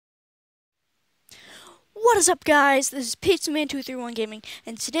What is up, guys? This is PizzaMan231 Gaming,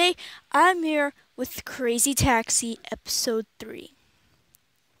 and today I'm here with Crazy Taxi Episode 3.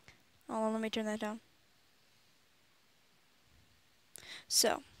 Hold on, let me turn that down.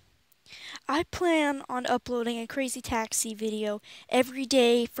 So, I plan on uploading a Crazy Taxi video every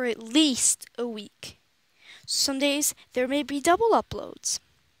day for at least a week. Some days there may be double uploads.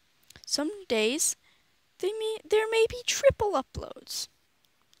 Some days there may be triple uploads.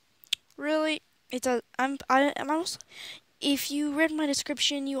 Really, I'm also, if you read my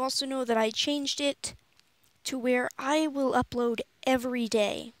description, you also know that I changed it to where I will upload every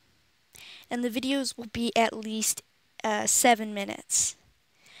day, and the videos will be at least 7 minutes.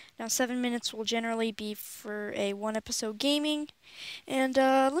 Now, 7 minutes will generally be for a one episode gaming, and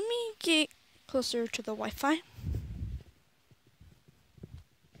let me get closer to the Wi-Fi.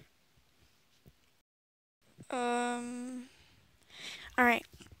 Alright.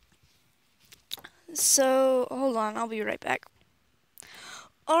 So, hold on, I'll be right back.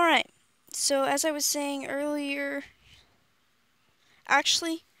 Alright, so as I was saying earlier,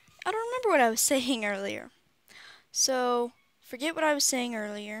 actually, I don't remember what I was saying earlier. So, forget what I was saying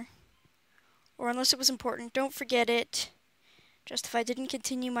earlier. Or unless it was important, don't forget it. Just if I didn't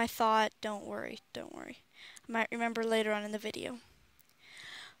continue my thought, don't worry. I might remember later on in the video.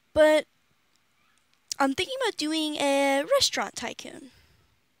 But I'm thinking about doing a restaurant tycoon.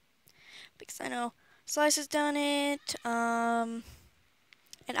 Because I know Slice has done it, and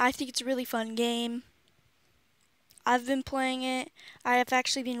I think it's a really fun game. I've been playing it. I have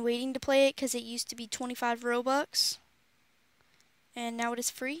actually been waiting to play it because it used to be 25 Robux. And now it is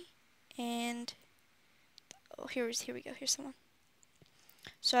free. And oh, here we go. Here's someone.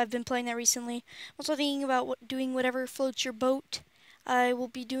 So I've been playing that recently. I'm also thinking about doing whatever floats your boat. I will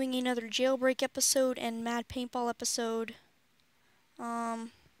be doing another jailbreak episode and mad paintball episode.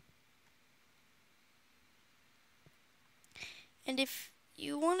 And if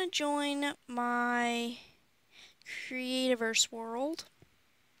you want to join my Creativerse world,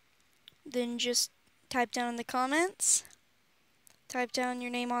 then just type down in the comments, type down your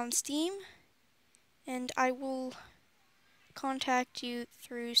name on Steam, and I will contact you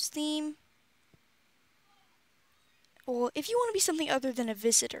through Steam. Well, if you want to be something other than a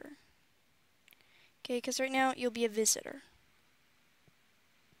visitor. Okay, because right now you'll be a visitor.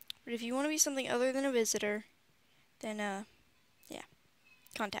 But if you want to be something other than a visitor, then, yeah,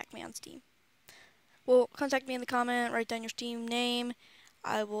 contact me on Steam. Well, contact me in the comment, write down your Steam name.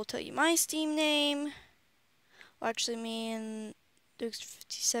 I will tell you my Steam name. Well, actually, me and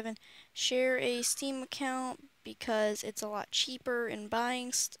Dukes57 share a Steam account because it's a lot cheaper in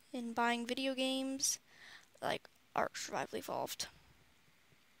buying video games, like Ark Survival Evolved.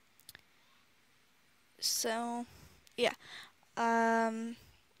 So, yeah,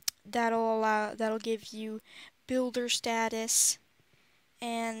 that'll give you builder status,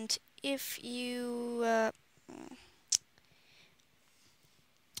 and if you well,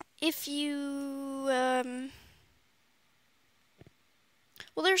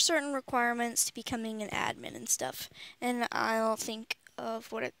 there's certain requirements to becoming an admin and stuff, and I'll think of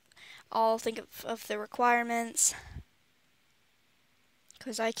the requirements,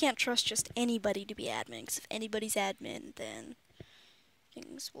 because I can't trust just anybody to be admin, because if anybody's admin, then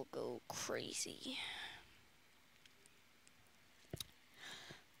things will go crazy.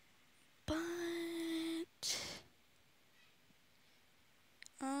 But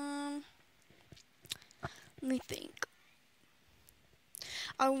let me think.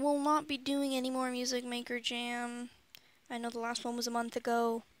 I will not be doing any more Music Maker Jam. I know the last one was a month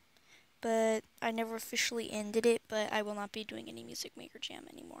ago, but I never officially ended it, but I will not be doing any Music Maker Jam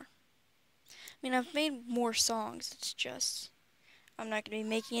anymore. I mean, I've made more songs, it's just I'm not going to be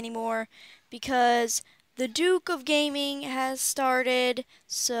making any more because the Duke of Gaming has started,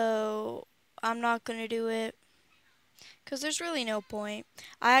 so I'm not going to do it because there's really no point.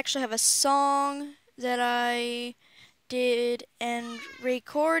 I actually have a song that I did and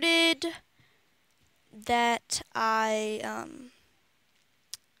recorded that that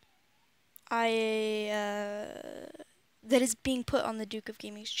is being put on the Duke of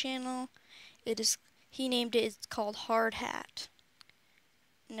Gaming's channel. He named it, it's called Hard Hat.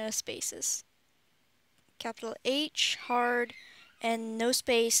 No spaces. Capital H, hard, and no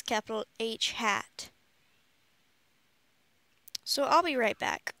space, capital H, hat. So I'll be right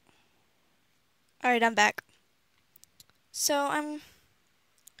back. Alright, I'm back. So I'm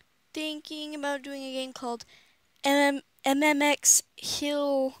thinking about doing a game called MMX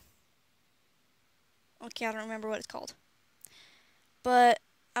Hill. Okay, I don't remember what it's called. But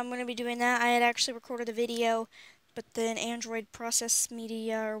I'm going to be doing that. I had actually recorded a video, but then Android Process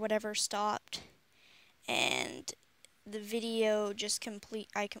Media or whatever stopped. and the video just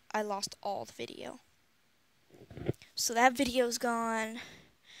I lost all the video. So that video's gone,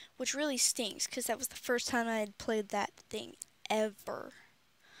 which really stinks because that was the first time I had played that thing ever.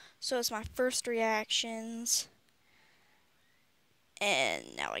 So it's my first reactions,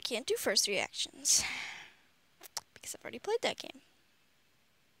 and now I can't do first reactions because I've already played that game.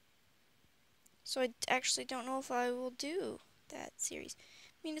 So I actually don't know if I will do that series.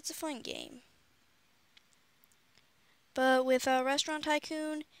 I mean, it's a fun game. But with Restaurant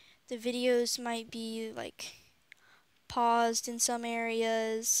Tycoon, the videos might be like paused in some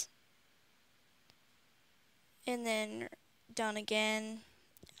areas and then done again.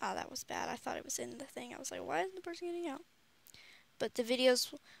 Oh, that was bad. I thought it was in the thing. I was like, why isn't the person getting out? But the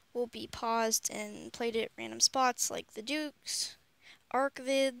videos will be paused and played at random spots like the Dukes, Arc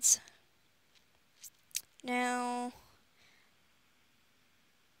vids. Now,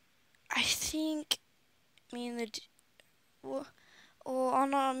 I think me and the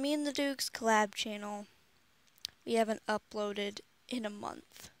on me and the Dukes collab channel, we haven't uploaded in a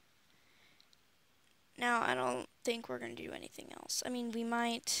month. Now, I don't think we're gonna do anything else. I mean, we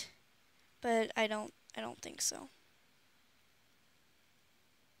might, but I don't think so.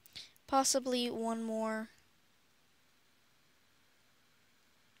 Possibly one more.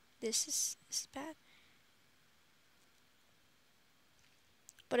 This is bad.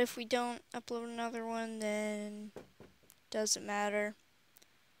 But if we don't upload another one, then doesn't matter.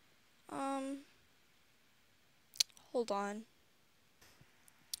 Hold on.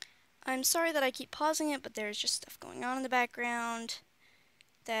 I'm sorry that I keep pausing it, but there's just stuff going on in the background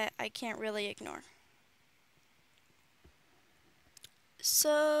that I can't really ignore. So,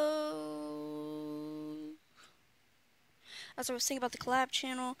 as I was saying about the collab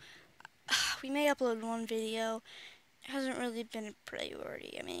channel, we may upload one video. It hasn't really been a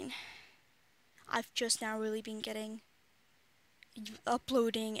priority. I mean, I've just now really been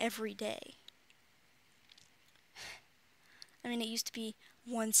uploading every day. I mean, it used to be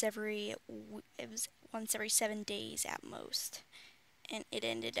once every 7 days at most, and it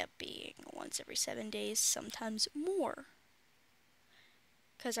ended up being once every 7 days, sometimes more.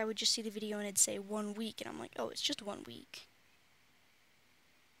 Because I would just see the video and it'd say 1 week, and I'm like, oh, it's just 1 week.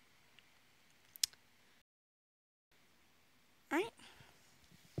 Right?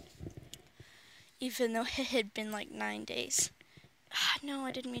 Even though it had been like 9 days. No,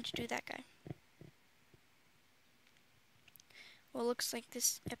 I didn't mean to do that guy. Well, looks like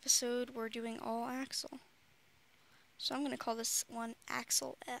this episode we're doing all Axel. So I'm going to call this one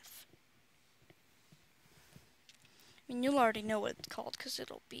Axel F. I mean, you'll already know what it's called because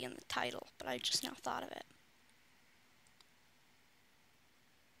it'll be in the title, but I just now thought of it.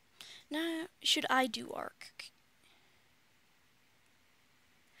 Now, should I do Arc?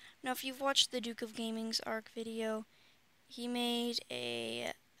 Now, if you've watched the Duke of Gaming's Arc video, he made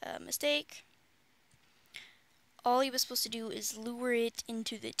a mistake. All he was supposed to do is lure it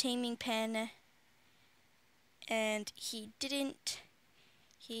into the taming pen, and he didn't.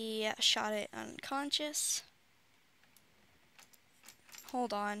 He shot it unconscious.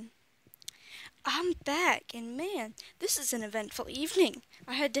 Hold on. I'm back, and man, this is an eventful evening.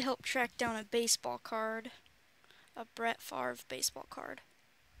 I had to help track down a baseball card. A Brett Favre baseball card.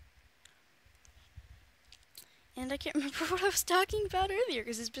 And I can't remember what I was talking about earlier,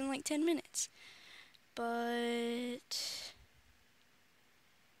 because it's been like 10 minutes. But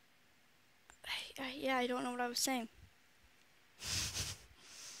yeah, I don't know what I was saying.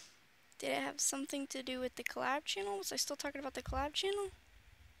 Did it have something to do with the collab channel? Was I still talking about the collab channel?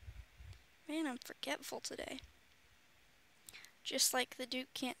 Man, I'm forgetful today. Just like the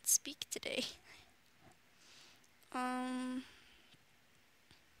Duke can't speak today. I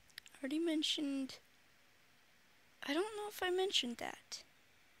already mentioned... I don't know if I mentioned that.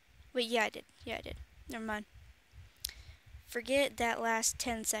 Wait, yeah, I did. Yeah, I did. Never mind. Forget that last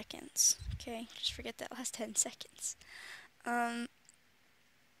 10 seconds. Okay? Just forget that last 10 seconds. Are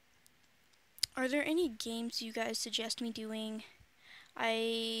there any games you guys suggest me doing?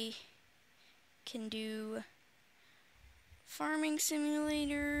 I can do Farming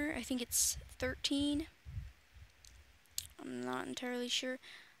Simulator. I think it's 13. I'm not entirely sure.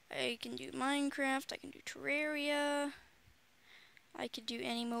 I can do Minecraft. I can do Terraria. I could do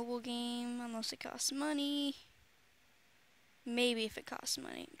any mobile game unless it costs money. Maybe if it costs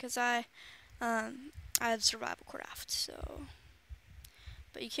money, because I have Survival Craft, so.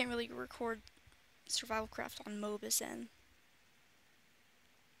 But you can't really record Survival Craft on MobaZen.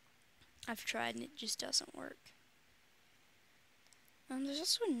 I've tried and it just doesn't work. There's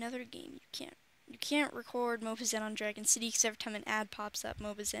also another game you can't record MobaZen on Dragon City because every time an ad pops up,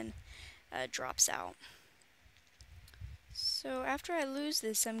 MobaZen drops out. So after I lose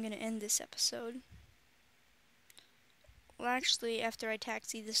this, I'm going to end this episode. Well, actually, after I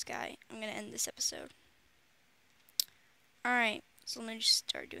taxi this guy, I'm going to end this episode. Alright, so let me just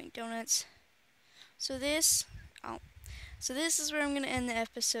start doing donuts. So this is where I'm going to end the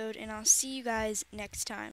episode, and I'll see you guys next time.